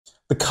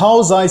The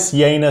Carl Zeiss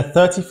Jena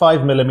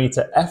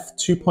 35mm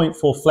f2.4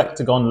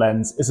 Flektogon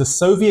lens is a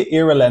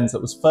Soviet-era lens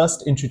that was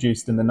first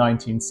introduced in the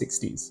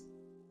 1960s.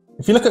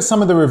 If you look at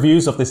some of the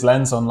reviews of this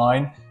lens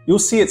online, you'll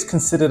see it's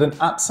considered an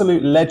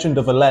absolute legend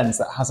of a lens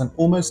that has an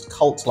almost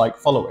cult-like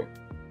following.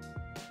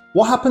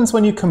 What happens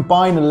when you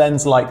combine a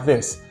lens like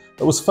this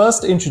that was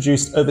first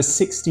introduced over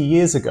 60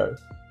 years ago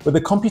with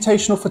the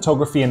computational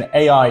photography and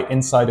AI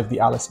inside of the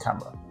Alice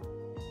camera?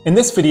 In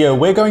this video,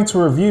 we're going to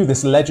review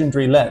this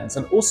legendary lens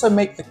and also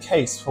make the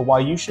case for why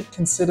you should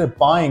consider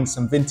buying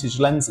some vintage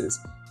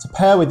lenses to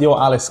pair with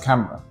your Alice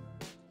camera.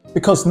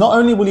 Because not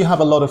only will you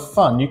have a lot of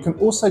fun, you can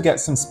also get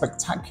some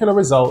spectacular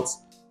results,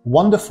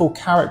 wonderful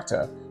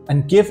character,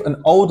 and give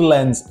an old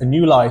lens a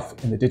new life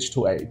in the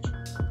digital age.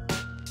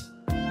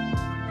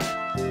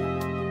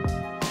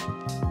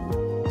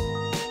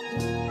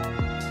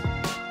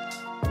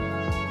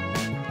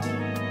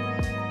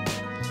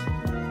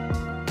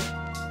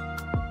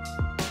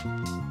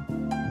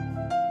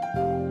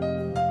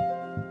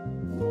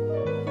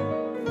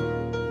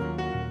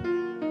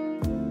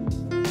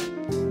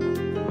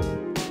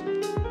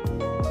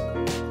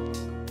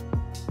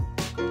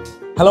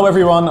 Hello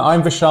everyone,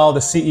 I'm Vishal, the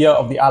CEO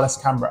of the Alice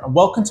camera, and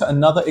welcome to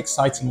another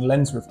exciting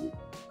lens review.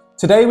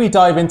 Today we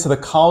dive into the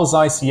Carl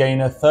Zeiss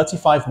Jena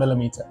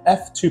 35mm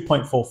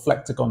f2.4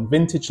 Flektogon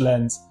vintage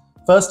lens,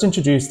 first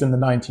introduced in the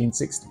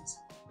 1960s.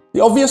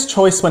 The obvious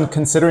choice when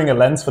considering a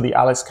lens for the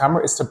Alice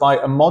camera is to buy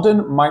a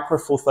modern micro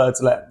four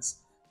thirds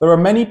lens. There are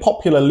many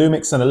popular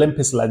Lumix and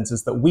Olympus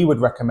lenses that we would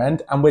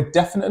recommend, and we're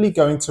definitely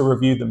going to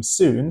review them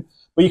soon,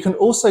 but you can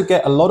also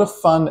get a lot of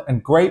fun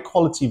and great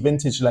quality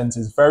vintage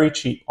lenses very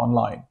cheap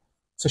online.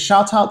 So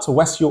shout out to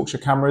West Yorkshire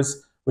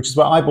Cameras, which is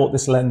where I bought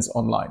this lens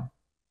online.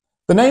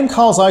 The name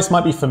Carl Zeiss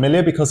might be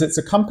familiar because it's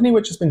a company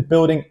which has been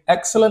building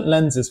excellent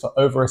lenses for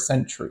over a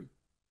century.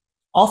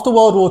 After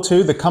World War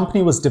II, the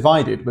company was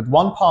divided, with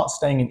one part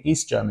staying in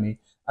East Germany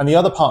and the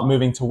other part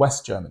moving to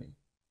West Germany.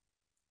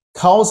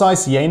 Carl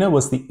Zeiss Jena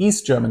was the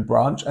East German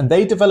branch, and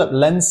they developed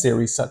lens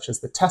series such as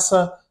the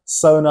Tessa,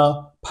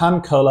 Sonar,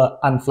 Pancola,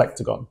 and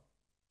Flektogon.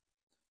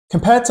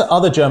 Compared to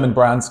other German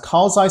brands,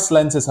 Carl Zeiss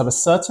lenses have a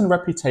certain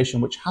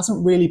reputation which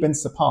hasn't really been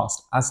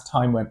surpassed as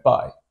time went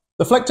by.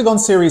 The Flektogon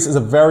series is a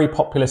very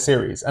popular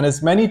series and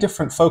has many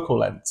different focal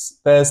lengths.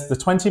 There's the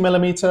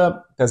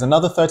 20mm, there's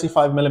another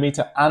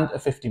 35mm and a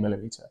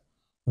 50mm.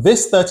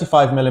 This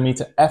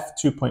 35mm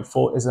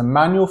f2.4 is a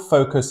manual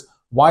focus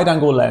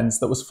wide-angle lens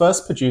that was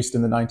first produced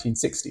in the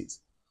 1960s.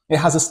 It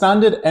has a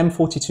standard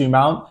M42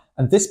 mount,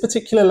 and this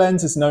particular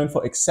lens is known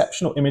for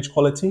exceptional image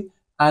quality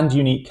and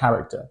unique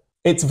character.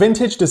 Its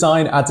vintage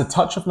design adds a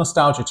touch of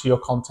nostalgia to your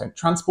content,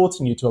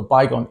 transporting you to a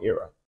bygone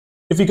era.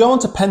 If you go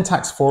onto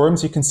Pentax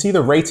forums, you can see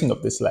the rating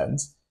of this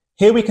lens.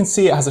 Here we can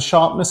see it has a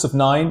sharpness of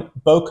 9,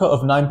 bokeh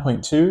of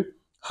 9.2,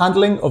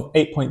 handling of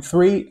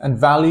 8.3, and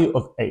value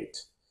of 8.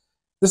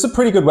 This is a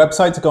pretty good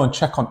website to go and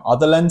check on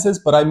other lenses,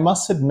 but I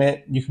must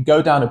admit you can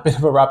go down a bit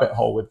of a rabbit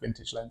hole with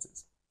vintage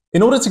lenses.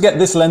 In order to get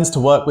this lens to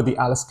work with the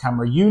Alice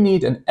camera, you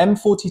need an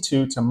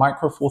M42 to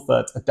micro four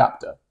thirds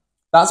adapter.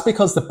 That's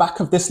because the back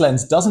of this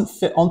lens doesn't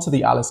fit onto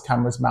the Alice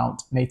camera's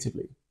mount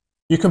natively.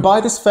 You can buy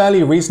this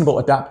fairly reasonable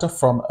adapter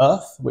from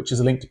Earth, which is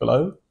linked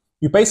below.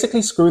 You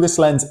basically screw this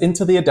lens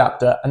into the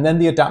adapter, and then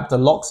the adapter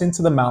locks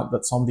into the mount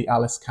that's on the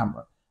Alice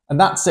camera. And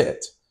that's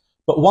it.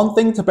 But one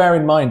thing to bear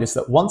in mind is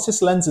that once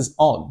this lens is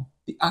on,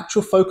 the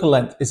actual focal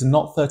length is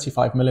not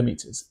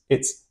 35mm.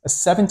 It's a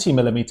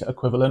 70mm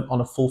equivalent on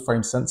a full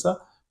frame sensor,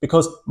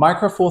 because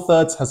micro four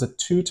thirds has a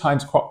 2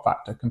 times crop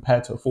factor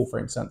compared to a full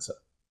frame sensor.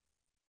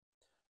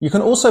 You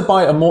can also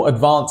buy a more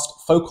advanced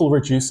focal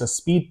reducer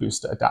speed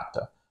booster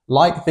adapter,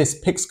 like this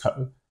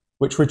Pixco,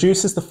 which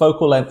reduces the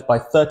focal length by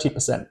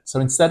 30%. So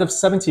instead of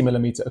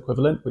 70mm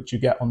equivalent, which you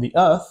get on the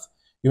Earth,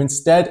 you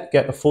instead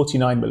get a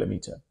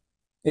 49mm.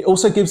 It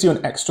also gives you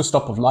an extra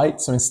stop of light,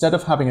 so instead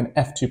of having an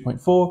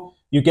f2.4,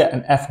 you get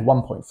an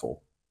f1.4.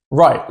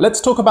 Right, let's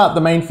talk about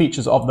the main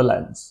features of the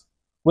lens.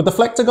 With the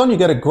Flektogon, you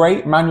get a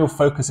great manual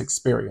focus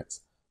experience.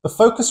 The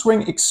focus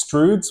ring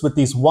extrudes with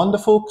these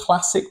wonderful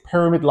classic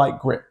pyramid-like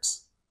grips.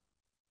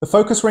 The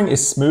focus ring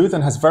is smooth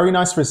and has very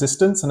nice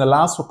resistance and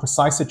allows for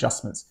precise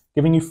adjustments,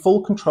 giving you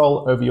full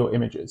control over your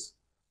images.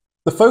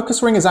 The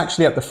focus ring is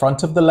actually at the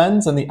front of the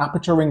lens and the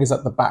aperture ring is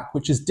at the back,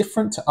 which is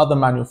different to other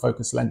manual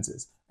focus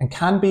lenses and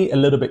can be a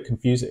little bit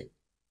confusing.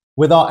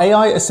 With our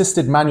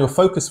AI-assisted manual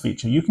focus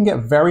feature, you can get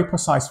very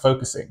precise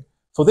focusing.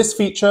 For this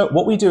feature,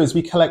 what we do is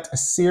we collect a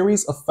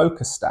series of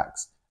focus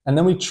stacks, and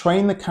then we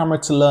train the camera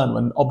to learn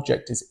when an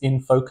object is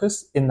in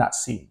focus in that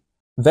scene.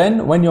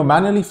 Then, when you're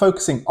manually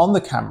focusing on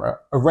the camera,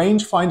 a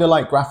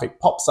rangefinder-like graphic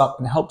pops up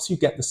and helps you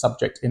get the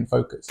subject in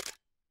focus.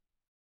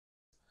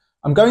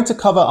 I'm going to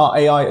cover our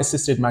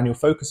AI-assisted manual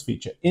focus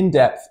feature in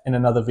depth in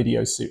another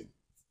video soon.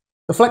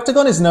 The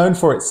Flektogon is known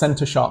for its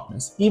center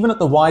sharpness, even at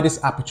the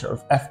widest aperture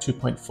of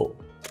f2.4.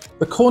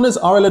 The corners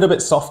are a little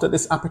bit soft at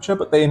this aperture,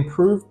 but they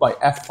improve by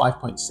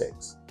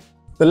f5.6.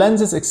 The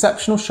lens's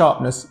exceptional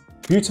sharpness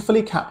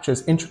beautifully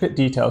captures intricate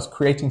details,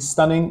 creating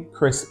stunning,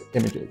 crisp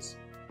images.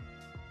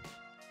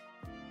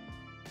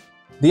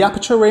 The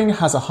aperture ring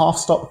has a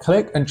half-stop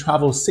click and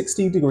travels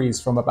 60 degrees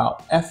from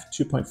about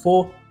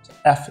f2.4 to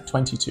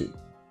f22.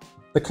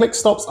 The click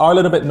stops are a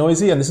little bit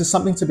noisy, and this is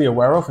something to be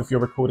aware of if you're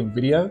recording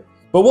video.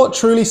 But what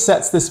truly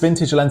sets this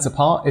vintage lens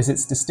apart is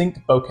its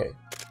distinct bokeh.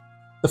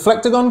 The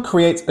Flektogon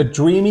creates a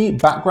dreamy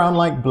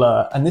background-like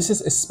blur, and this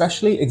is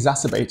especially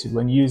exacerbated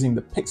when using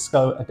the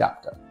Pixco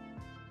adapter.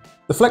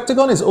 The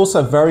Flektogon is also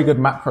a very good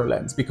macro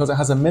lens because it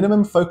has a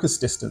minimum focus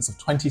distance of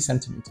 20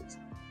 centimeters.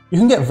 You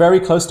can get very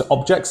close to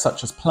objects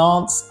such as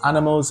plants,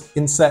 animals,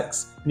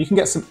 insects, and you can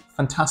get some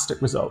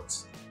fantastic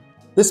results.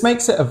 This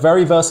makes it a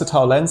very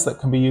versatile lens that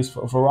can be used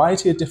for a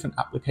variety of different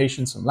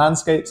applications, from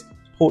landscapes,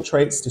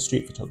 portraits to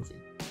street photography.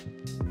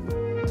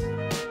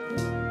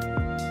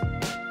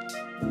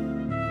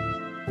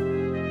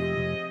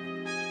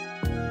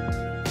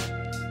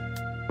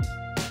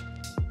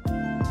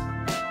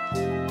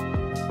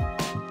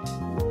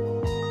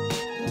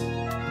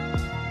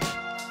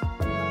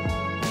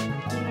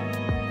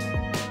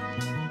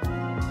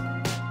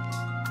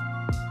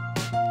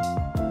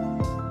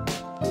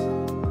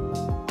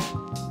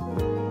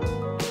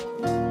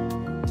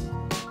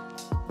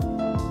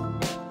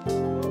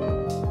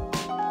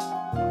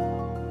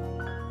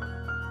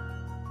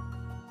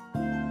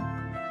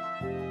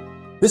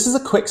 This is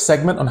a quick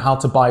segment on how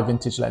to buy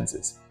vintage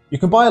lenses. You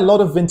can buy a lot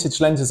of vintage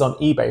lenses on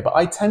eBay, but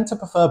I tend to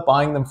prefer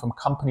buying them from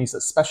companies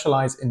that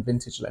specialize in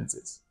vintage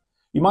lenses.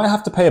 You might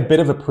have to pay a bit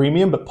of a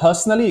premium, but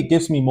personally it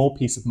gives me more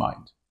peace of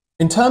mind.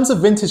 In terms of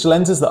vintage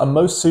lenses that are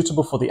most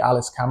suitable for the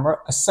Alice camera,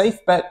 a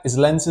safe bet is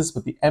lenses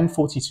with the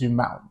M42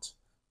 mount.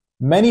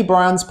 Many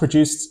brands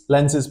produce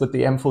lenses with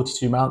the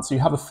M42 mount, so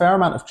you have a fair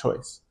amount of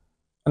choice.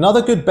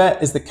 Another good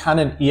bet is the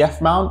Canon EF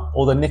mount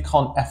or the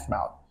Nikon F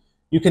mount.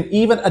 You can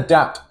even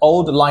adapt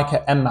old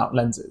Leica M-mount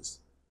lenses.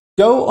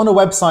 Go on a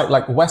website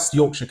like West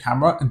Yorkshire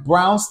Camera and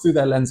browse through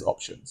their lens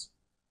options.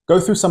 Go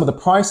through some of the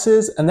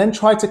prices and then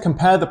try to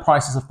compare the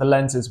prices of the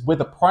lenses with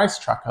a price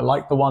tracker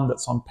like the one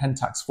that's on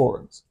Pentax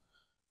forums.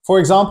 For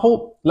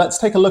example, let's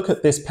take a look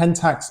at this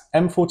Pentax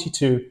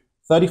M42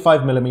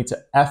 35mm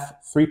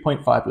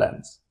f2.4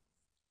 lens.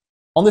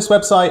 On this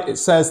website, it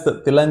says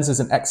that the lens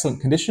is in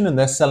excellent condition and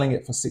they're selling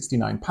it for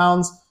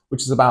 £69,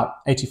 which is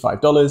about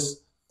 $85.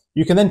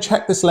 You can then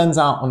check this lens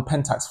out on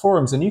Pentax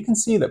forums and you can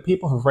see that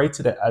people have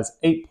rated it as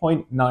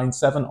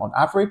 8.97 on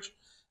average,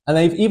 and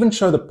they've even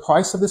shown the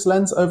price of this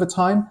lens over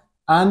time,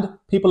 and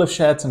people have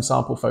shared some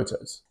sample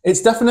photos.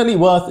 It's definitely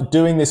worth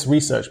doing this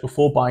research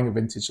before buying a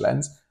vintage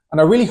lens,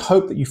 and I really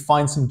hope that you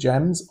find some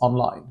gems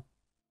online.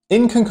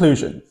 In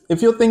conclusion,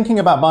 if you're thinking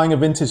about buying a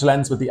vintage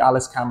lens with the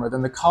Alice camera,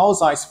 then the Carl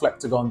Zeiss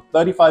Flektogon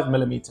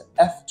 35mm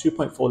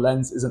f2.4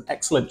 lens is an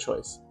excellent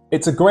choice.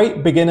 It's a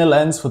great beginner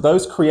lens for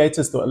those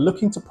creators that are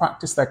looking to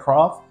practice their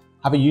craft,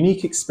 have a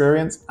unique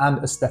experience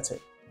and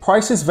aesthetic.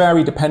 Prices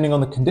vary depending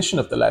on the condition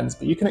of the lens,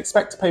 but you can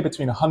expect to pay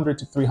between $100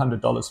 to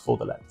 $300 for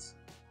the lens.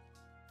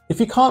 If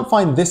you can't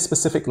find this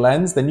specific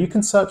lens, then you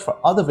can search for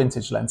other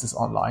vintage lenses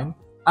online,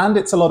 and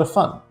it's a lot of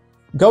fun.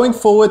 Going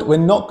forward, we're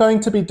not going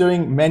to be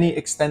doing many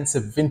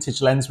extensive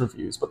vintage lens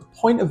reviews, but the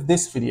point of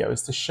this video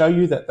is to show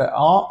you that there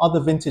are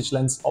other vintage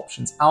lens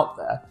options out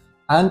there,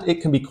 and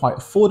it can be quite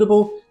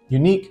affordable,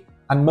 unique,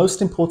 and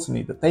most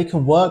importantly, that they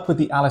can work with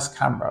the Alice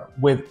camera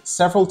with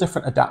several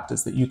different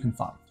adapters that you can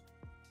find.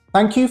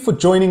 Thank you for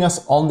joining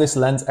us on this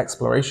lens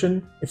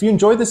exploration. If you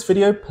enjoyed this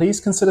video,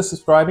 please consider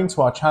subscribing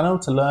to our channel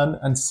to learn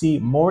and see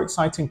more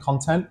exciting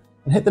content,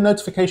 and hit the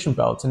notification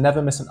bell to never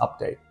miss an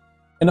update.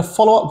 In a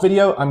follow-up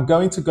video, I'm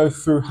going to go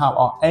through how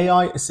our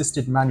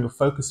AI-assisted manual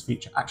focus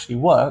feature actually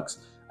works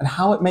and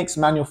how it makes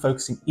manual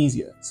focusing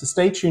easier, so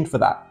stay tuned for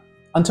that.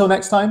 Until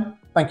next time,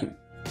 thank you.